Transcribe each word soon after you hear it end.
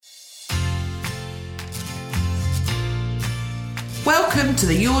Welcome to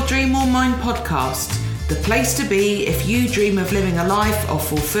the Your Dream or Mine podcast, the place to be if you dream of living a life of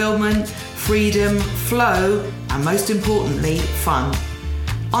fulfillment, freedom, flow, and most importantly, fun.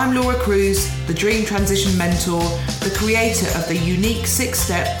 I'm Laura Cruz, the Dream Transition Mentor, the creator of the unique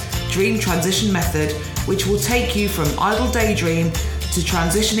 6-step Dream Transition Method, which will take you from idle daydream to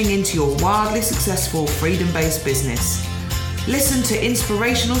transitioning into your wildly successful freedom-based business. Listen to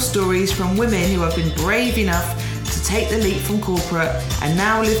inspirational stories from women who have been brave enough to take the leap from corporate and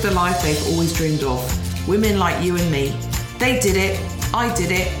now live the life they've always dreamed of. Women like you and me. They did it, I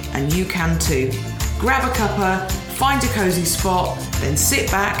did it, and you can too. Grab a cuppa, find a cozy spot, then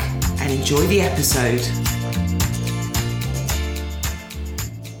sit back and enjoy the episode.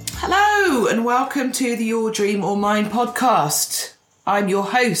 Hello and welcome to the Your Dream or Mine podcast. I'm your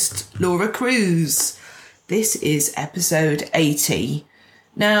host, Laura Cruz. This is episode 80.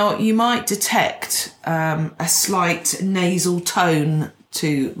 Now, you might detect a slight nasal tone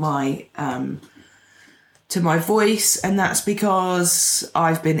to my voice, and that's because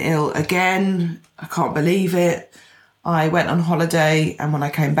I've been ill again. I can't believe it. I went on holiday, and when I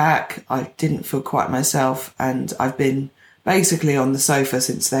came back, I didn't feel quite myself, and I've been basically on the sofa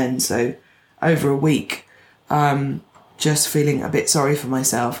since then, so over a week, just feeling a bit sorry for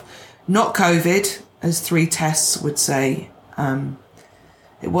myself. Not COVID, as 3 tests would say.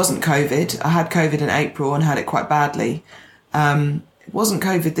 It wasn't COVID. I had COVID in April and had it quite badly. It wasn't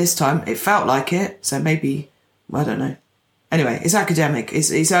COVID this time. It felt like it. So maybe, I don't know. Anyway, it's academic.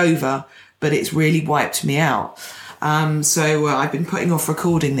 It's over, but it's really wiped me out. So I've been putting off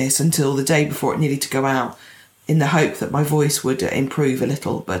recording this until the day before it needed to go out in the hope that my voice would improve a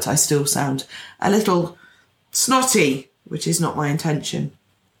little, but I still sound a little snotty, which is not my intention.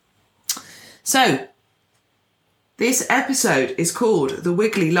 So, this episode is called The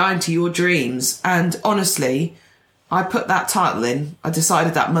Wiggly Line to Your Dreams, and honestly, I put that title in, I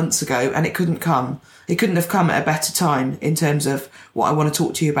decided that months ago, and it couldn't have come at a better time in terms of what I want to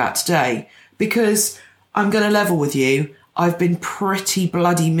talk to you about today, because I'm going to level with you, I've been pretty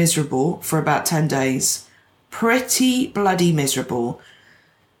bloody miserable for about 10 days. Pretty bloody miserable.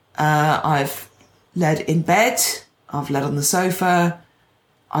 I've laid in bed, I've laid on the sofa,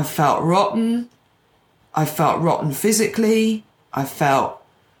 I've felt rotten. I felt rotten physically. I've had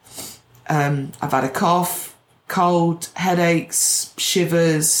a cough, cold, headaches,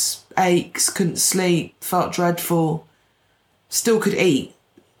 shivers, aches, couldn't sleep, felt dreadful. Still could eat.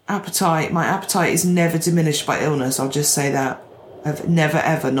 My appetite is never diminished by illness, I'll just say that. I've never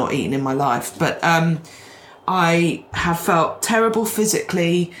ever not eaten in my life. But I have felt terrible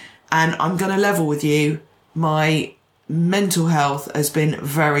physically, and I'm going to level with you. My mental health has been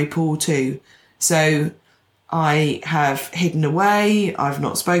very poor too. So I have hidden away, I've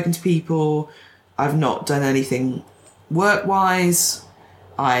not spoken to people, I've not done anything work-wise.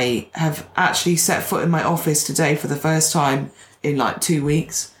 I have actually set foot in my office today for the first time in like 2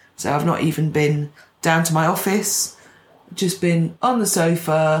 weeks. So I've not even been down to my office, just been on the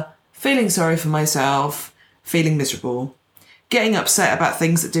sofa, feeling sorry for myself, feeling miserable, getting upset about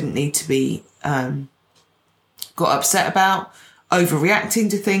things that didn't need to be got upset about, overreacting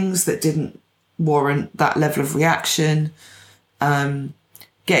to things that didn't warrant that level of reaction,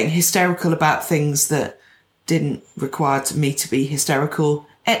 getting hysterical about things that didn't require me to be hysterical,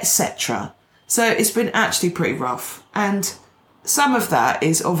 etc. So it's been actually pretty rough. And some of that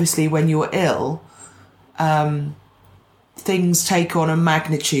is obviously when you're ill, things take on a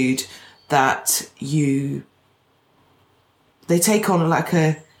magnitude that they take on like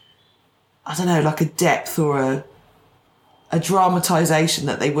a depth or a dramatization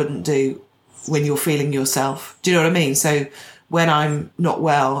that they wouldn't do when you're feeling yourself. Do you know what I mean? So when I'm not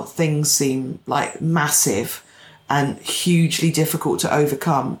well, things seem like massive and hugely difficult to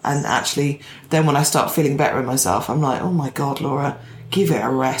overcome. And actually, then when I start feeling better in myself, I'm like, oh my God, Laura, give it a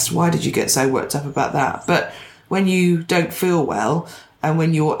rest. Why did you get so worked up about that? But when you don't feel well and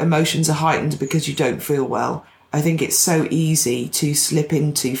when your emotions are heightened because you don't feel well, I think it's so easy to slip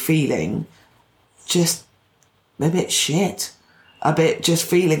into feeling just a bit shit, a bit just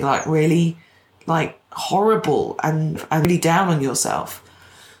feeling like really like horrible and really down on yourself.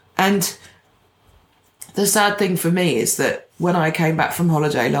 And the sad thing for me is that when I came back from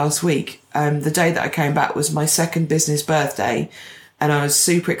holiday last week, the day that I came back was my second business birthday, and I was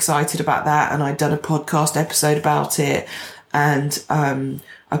super excited about that, and I'd done a podcast episode about it, and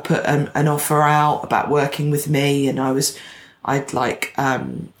I put an offer out about working with me, and I'd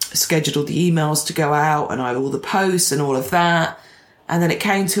scheduled all the emails to go out and all the posts and all of that, and then it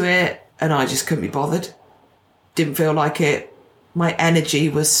came to it and I just couldn't be bothered. Didn't feel like it. My energy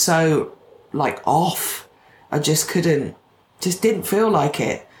was so like off. I just couldn't just didn't feel like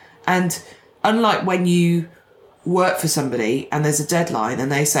it. And unlike when you work for somebody and there's a deadline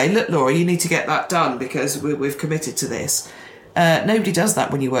and they say, look, Laura, you need to get that done because we've committed to this. Nobody does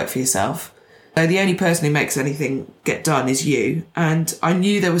that when you work for yourself. The only person who makes anything get done is you. And I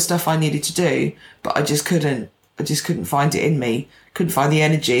knew there was stuff I needed to do, but I just couldn't find it in me. Couldn't find the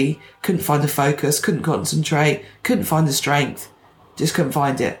energy, couldn't find the focus, couldn't concentrate, couldn't find the strength. Just couldn't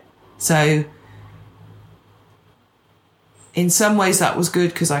find it. So in some ways that was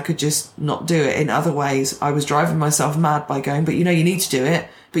good because I could just not do it. In other ways, I was driving myself mad by going, but you need to do it,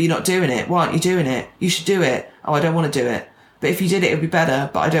 but you're not doing it. Why aren't you doing it? You should do it. Oh, I don't want to do it. But if you did it would be better,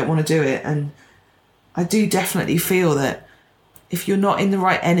 but I don't want to do it. And I do definitely feel that if you're not in the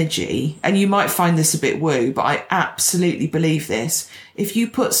right energy, and you might find this a bit woo, but I absolutely believe this. If you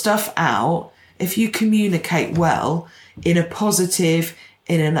put stuff out, if you communicate well in a positive,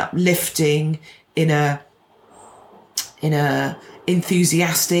 in an uplifting, in a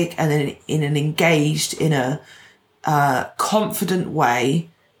enthusiastic, and then in an engaged, in a confident way,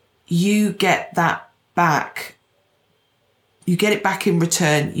 you get that back. You get it back in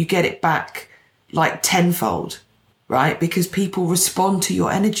return. You get it back like tenfold, right? Because people respond to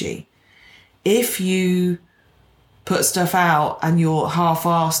your energy. If you put stuff out and you're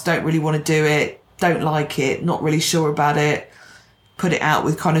half-assed, don't really want to do it, don't like it, not really sure about it, put it out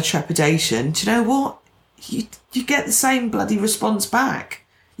with kind of trepidation, do you know what? You get the same bloody response back.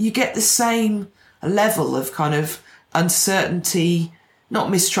 You get the same level of kind of uncertainty, not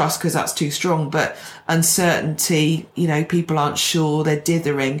mistrust because that's too strong, but uncertainty, people aren't sure, they're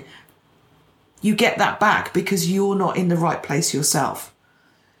dithering. You get that back because you're not in the right place yourself.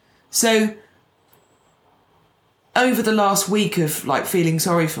 So over the last week of feeling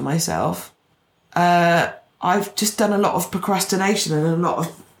sorry for myself, I've just done a lot of procrastination and a lot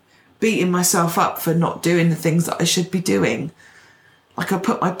of beating myself up for not doing the things that I should be doing. I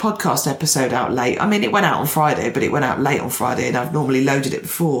put my podcast episode out late. I mean, it went out on Friday, but it went out late on Friday and I've normally loaded it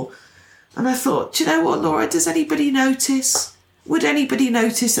before. And I thought, do you know what, Laura, does anybody notice? Would anybody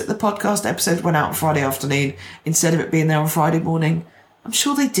notice that the podcast episode went out on Friday afternoon instead of it being there on Friday morning? I'm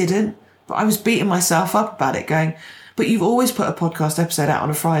sure they didn't, but I was beating myself up about it going, but you've always put a podcast episode out on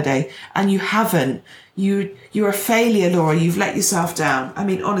a Friday and you haven't. You're a failure, Laura. You've let yourself down. I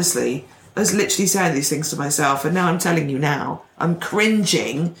mean, honestly, I was literally saying these things to myself and now I'm telling you now, I'm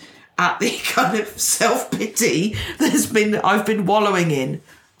cringing at the kind of self-pity I've been wallowing in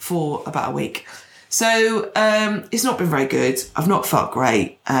for about a week. So it's not been very good. I've not felt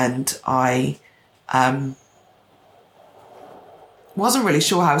great and I wasn't really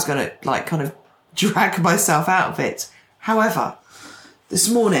sure how I was going to kind of drag myself out of it. However, this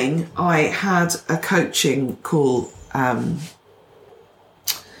morning I had a coaching call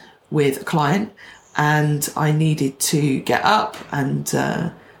with a client and I needed to get up and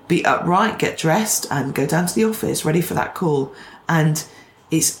be upright, get dressed and go down to the office ready for that call. And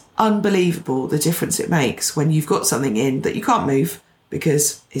it's unbelievable the difference it makes when you've got something in that you can't move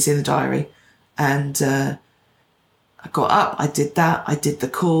because it's in the diary. And I got up, I did that, I did the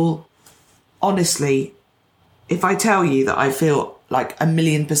call. Honestly, if I tell you that I feel like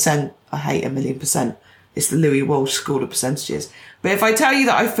 1,000,000%, I hate 1,000,000%. It's the Louis Walsh School of Percentages. But if I tell you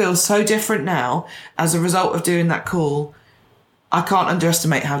that I feel so different now as a result of doing that call, I can't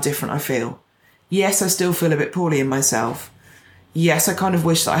underestimate how different I feel. Yes, I still feel a bit poorly in myself. Yes, I kind of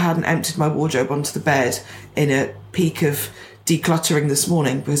wish that I hadn't emptied my wardrobe onto the bed in a peak of decluttering this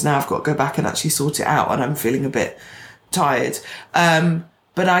morning because now I've got to go back and actually sort it out and I'm feeling a bit tired.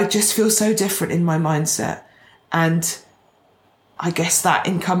 But I just feel so different in my mindset. And I guess that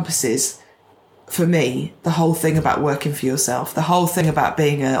encompasses, for me, the whole thing about working for yourself, the whole thing about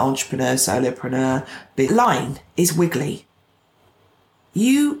being an entrepreneur, solopreneur. The line is wiggly.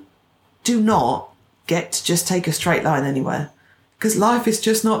 You do not get to just take a straight line anywhere because life is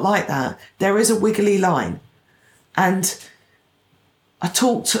just not like that. There is a wiggly line. And I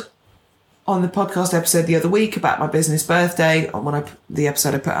talked on the podcast episode the other week about my business birthday, on the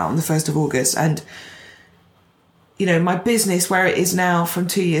episode I put out on the 1st of August. And, my business where it is now from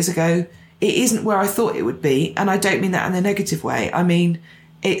 2 years ago, it isn't where I thought it would be. And I don't mean that in a negative way. I mean,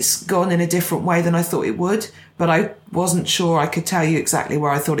 it's gone in a different way than I thought it would, but I wasn't sure I could tell you exactly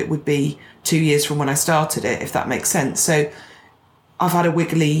where I thought it would be 2 years from when I started it, if that makes sense. So I've had a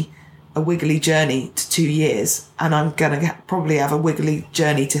wiggly journey to 2 years, and I'm going to probably have a wiggly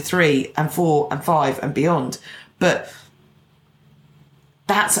journey to 3 and 4 and 5 and beyond. But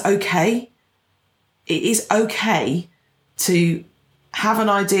that's okay. It is okay to have an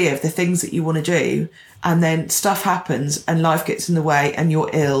idea of the things that you want to do, and then stuff happens and life gets in the way and you're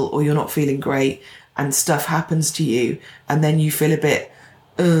ill or you're not feeling great and stuff happens to you, and then you feel a bit,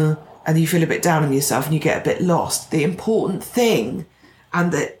 and you feel a bit down on yourself and you get a bit lost. The important thing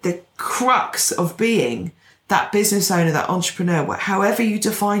and the crux of being that business owner, that entrepreneur, however you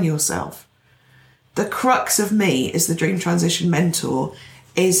define yourself, the crux of me as the Dream Transition Mentor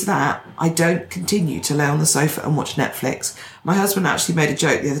is that I don't continue to lay on the sofa and watch Netflix. My husband actually made a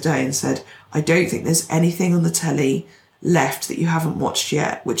joke the other day and said, I don't think there's anything on the telly left that you haven't watched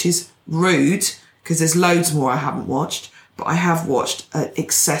yet, which is rude because there's loads more I haven't watched, but I have watched an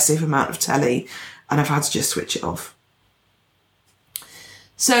excessive amount of telly and I've had to just switch it off.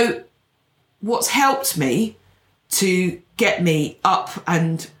 So what's helped me to get me up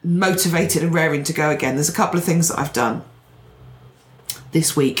and motivated and raring to go again, there's a couple of things that I've done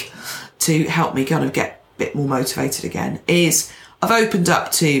this week to help me kind of get a bit more motivated again, is I've opened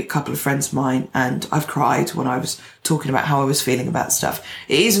up to a couple of friends of mine and I've cried when I was talking about how I was feeling about stuff.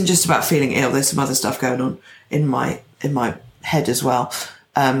 It isn't just about feeling ill. There's some other stuff going on in my head as well.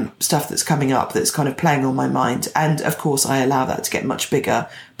 Stuff that's coming up that's kind of playing on my mind. And of course I allow that to get much bigger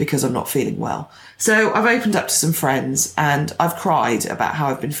because I'm not feeling well. So I've opened up to some friends and I've cried about how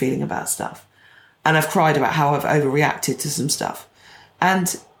I've been feeling about stuff. And I've cried about how I've overreacted to some stuff.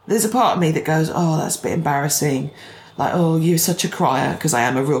 And there's a part of me that goes, oh, that's a bit embarrassing. Like, oh, you're such a crier, because I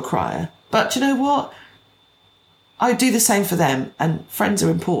am a real crier. But you know what? I do the same for them, and friends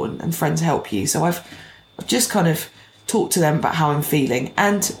are important and friends help you. So I've just kind of talked to them about how I'm feeling.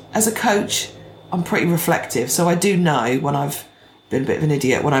 And as a coach, I'm pretty reflective. So I do know when I've been a bit of an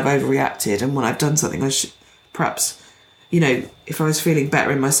idiot, when I've overreacted, and when I've done something I should perhaps, if I was feeling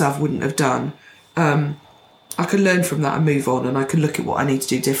better in myself, wouldn't have done. I can learn from that and move on, and I can look at what I need to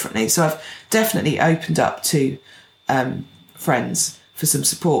do differently. So I've definitely opened up to friends for some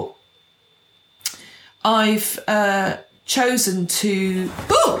support. I've chosen to...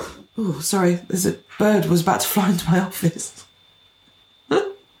 Oh, sorry, there's a bird was about to fly into my office.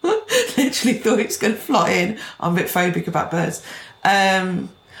 Literally thought it was going to fly in. I'm a bit phobic about birds.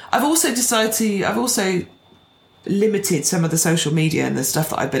 I've also limited some of the social media and the stuff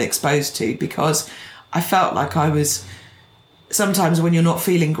that I've been exposed to, because I felt like I was, sometimes when you're not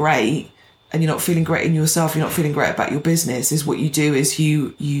feeling great and you're not feeling great in yourself, you're not feeling great about your business, is what you do is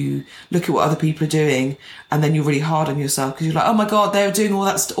you look at what other people are doing and then you're really hard on yourself because you're like, oh my God, they're doing all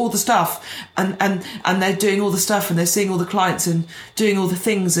the stuff and they're doing all the stuff and they're seeing all the clients and doing all the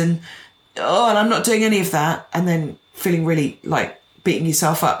things and I'm not doing any of that, and then feeling really like beating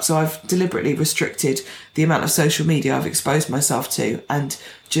yourself up. So I've deliberately restricted the amount of social media I've exposed myself to and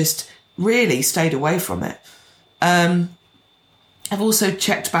just really stayed away from it. I've also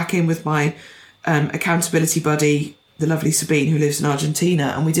checked back in with my accountability buddy, the lovely Sabine, who lives in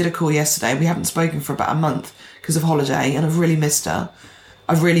Argentina, and we did a call yesterday. We haven't spoken for about a month because of holiday, and I've really missed her.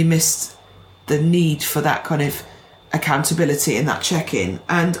 I've really missed the need for that kind of accountability and that check-in.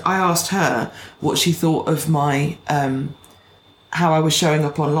 And I asked her what she thought of my how I was showing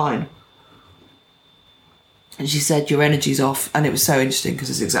up online. And she said, your energy's off. And it was so interesting because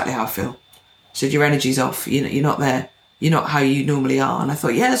it's exactly how I feel. She said, your energy's off. You're not there. You're not how you normally are. And I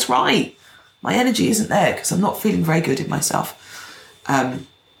thought, yeah, that's right. My energy isn't there because I'm not feeling very good in myself. I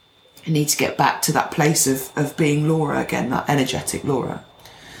need to get back to that place of being Laura again, that energetic Laura.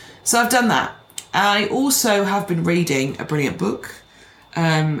 So I've done that. I also have been reading a brilliant book.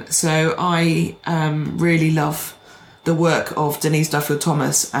 So I really love the work of Denise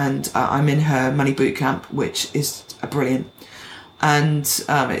Duffield-Thomas, and I'm in her Money Bootcamp, which is brilliant. And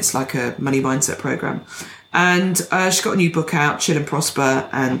it's like a money mindset program. And she's got a new book out, Chill and Prosper,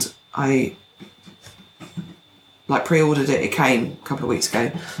 and I pre-ordered it. It came a couple of weeks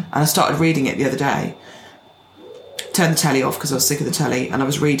ago, and I started reading it the other day. Turned the telly off because I was sick of the telly, and I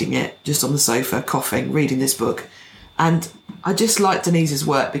was reading it just on the sofa, coughing, reading this book. And I just like Denise's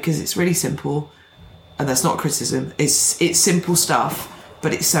work because it's really simple, and that's not criticism. It's simple stuff,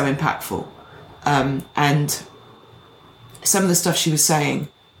 but it's so impactful. And some of the stuff she was saying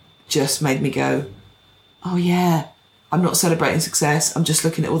just made me go, oh yeah, I'm not celebrating success. I'm just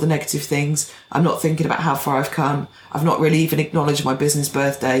looking at all the negative things. I'm not thinking about how far I've come. I've not really even acknowledged my business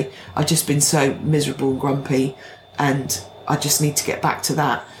birthday. I've just been so miserable and grumpy, and I just need to get back to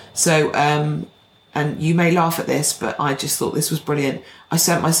that. So, and you may laugh at this, but I just thought this was brilliant. I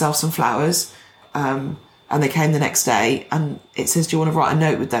sent myself some flowers, and they came the next day, and it says, do you want to write a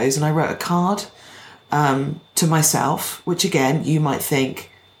note with those? And I wrote a card to myself, which again, you might think,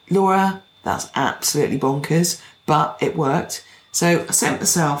 Laura, that's absolutely bonkers, but it worked. So I sent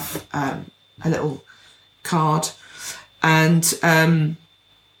myself a little card and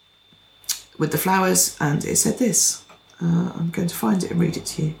with the flowers, and it said this. I'm going to find it and read it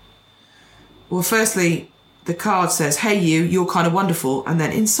to you. Well, firstly, the card says, hey, you're kind of wonderful. And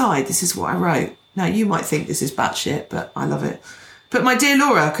then inside, this is what I wrote. Now, you might think this is batshit, but I love it. But my dear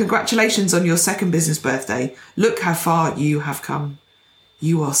Laura, congratulations on your second business birthday. Look how far you have come.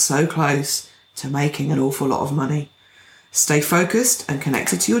 You are so close to making an awful lot of money. Stay focused and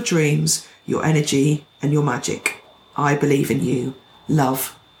connected to your dreams, your energy and your magic. I believe in you.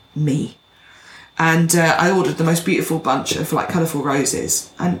 Love, me. And I ordered the most beautiful bunch of like colourful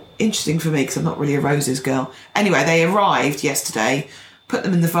roses. And interesting for me because I'm not really a roses girl. Anyway, they arrived yesterday, put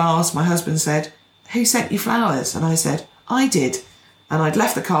them in the vase. My husband said, who sent you flowers? And I said, I did. And I'd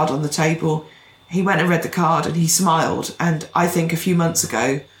left the card on the table. He went and read the card and he smiled. And I think a few months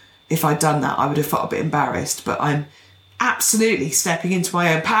ago, if I'd done that, I would have felt a bit embarrassed. But I'm absolutely stepping into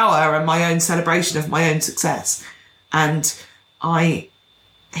my own power and my own celebration of my own success. And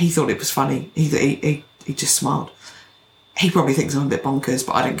he thought it was funny. He just smiled. He probably thinks I'm a bit bonkers,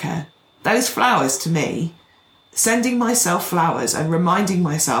 but I don't care. Those flowers to me, sending myself flowers and reminding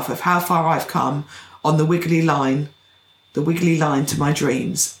myself of how far I've come on the wiggly line to my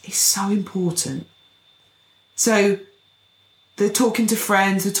dreams is so important. So they're talking to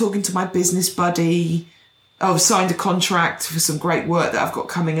friends, they're talking to my business buddy. I've signed a contract for some great work that I've got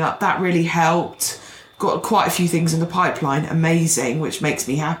coming up. That really helped. Got quite a few things in the pipeline, amazing, which makes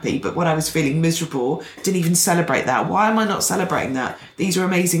me happy. But when I was feeling miserable, didn't even celebrate that. Why am I not celebrating that? These are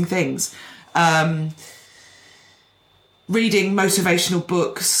amazing things. Reading motivational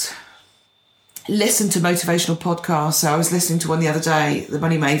books, listen to motivational podcasts. So I was listening to one the other day, the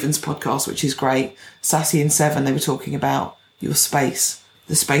Money Mavens podcast, which is great. Sassy and Seven, they were talking about your space,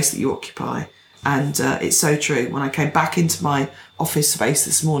 the space that you occupy. And it's so true. When I came back into my office space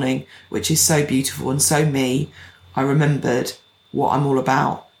this morning, which is so beautiful and so me, I remembered what I'm all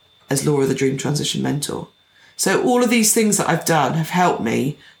about as Laura, the Dream Transition Mentor. So all of these things that I've done have helped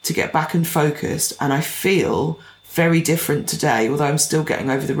me to get back and focused. And I feel very different today, although I'm still getting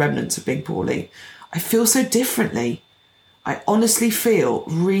over the remnants of being poorly. I feel so differently. I honestly feel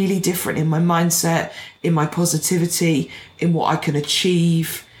really different in my mindset, in my positivity, in what I can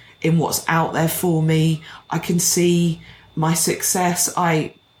achieve, in what's out there for me. I can see my success.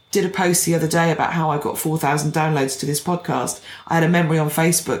 I did a post the other day about how I got 4,000 downloads to this podcast. I had a memory on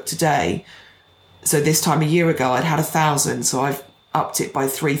Facebook today. So this time a year ago, I'd had 1,000. So I've upped it by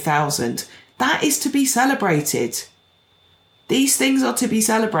 3,000. That is to be celebrated. These things are to be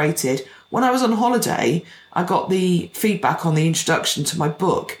celebrated. When I was on holiday, I got the feedback on the introduction to my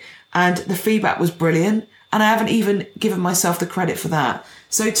book, and the feedback was brilliant. And I haven't even given myself the credit for that.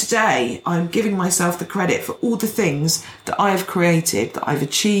 So today I'm giving myself the credit for all the things that I have created, that I've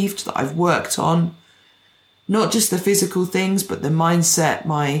achieved, that I've worked on. Not just the physical things, but the mindset,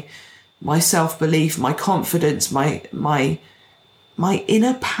 my self-belief, my confidence, my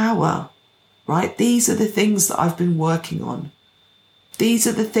inner power, right? These are the things that I've been working on. These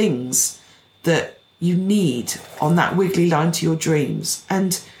are the things that you need on that wiggly line to your dreams.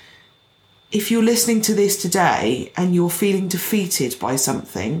 And if you're listening to this today and you're feeling defeated by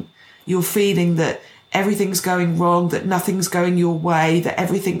something, you're feeling that everything's going wrong, that nothing's going your way, that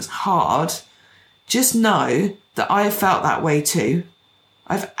everything's hard, just know that I have felt that way too.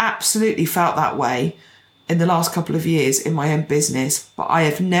 I've absolutely felt that way in the last couple of years in my own business, but I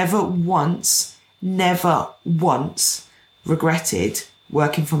have never once regretted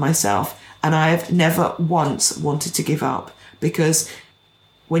working for myself. And I have never once wanted to give up, because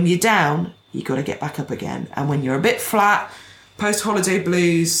when you're down, you got to get back up again. And when you're a bit flat, post-holiday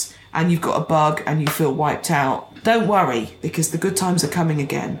blues, and you've got a bug and you feel wiped out, don't worry, because the good times are coming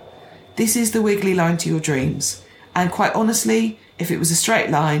again. This is the wiggly line to your dreams. And quite honestly, if it was a straight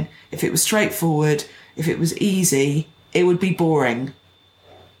line, if it was straightforward, if it was easy, it would be boring.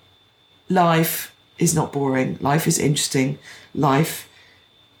 Life is not boring. Life is interesting. Life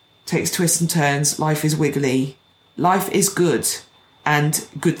takes twists and turns. Life is wiggly. Life is good. And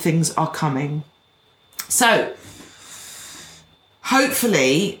good things are coming. So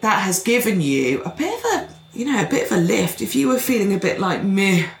hopefully that has given you a bit of a lift. If you were feeling a bit like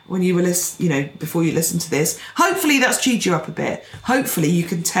meh when you were before you listened to this, hopefully that's cheered you up a bit. Hopefully you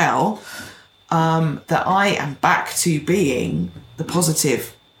can tell that I am back to being the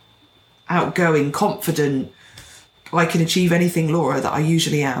positive, outgoing, confident, I can achieve anything Laura that I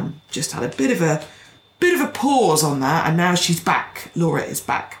usually am. Just had a bit of a pause on that, and now she's back. Laura is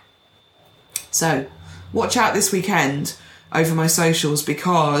back. So watch out this weekend over my socials,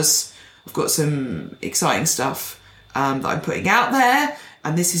 because I've got some exciting stuff that I'm putting out there,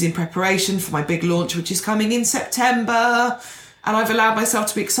 and this is in preparation for my big launch, which is coming in September. And I've allowed myself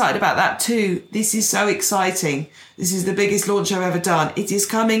to be excited about that too. This is so exciting. This is the biggest launch I've ever done. It is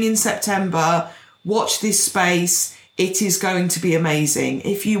coming in September. Watch this space. It is going to be amazing.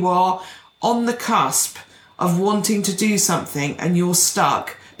 If you are on the cusp of wanting to do something and you're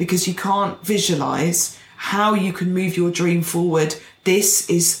stuck because you can't visualize how you can move your dream forward, this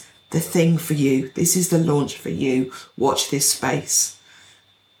is the thing for you. This is the launch for you. Watch this space.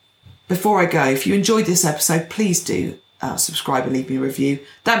 Before I go, if you enjoyed this episode, please do subscribe and leave me a review.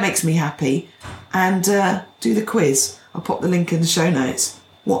 That makes me happy. And do the quiz. I'll pop the link in the show notes.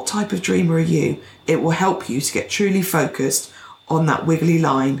 What type of dreamer are you? It will help you to get truly focused on that wiggly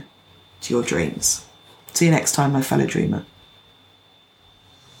line to your dreams. See you next time, my fellow dreamer.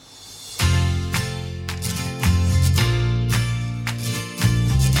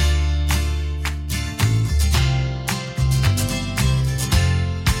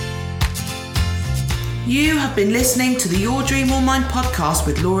 You have been listening to the Your Dream or Mine podcast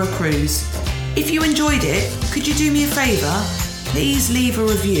with Laura Cruz. If you enjoyed it, could you do me a favour? Please leave a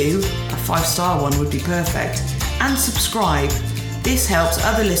review, a 5-star one would be perfect, and subscribe. This helps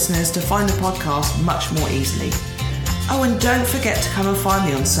other listeners to find the podcast much more easily. Oh, and don't forget to come and find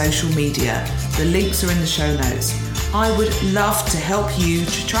me on social media. The links are in the show notes. I would love to help you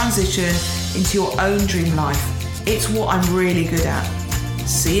to transition into your own dream life. It's what I'm really good at.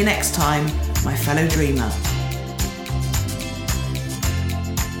 See you next time, my fellow dreamer.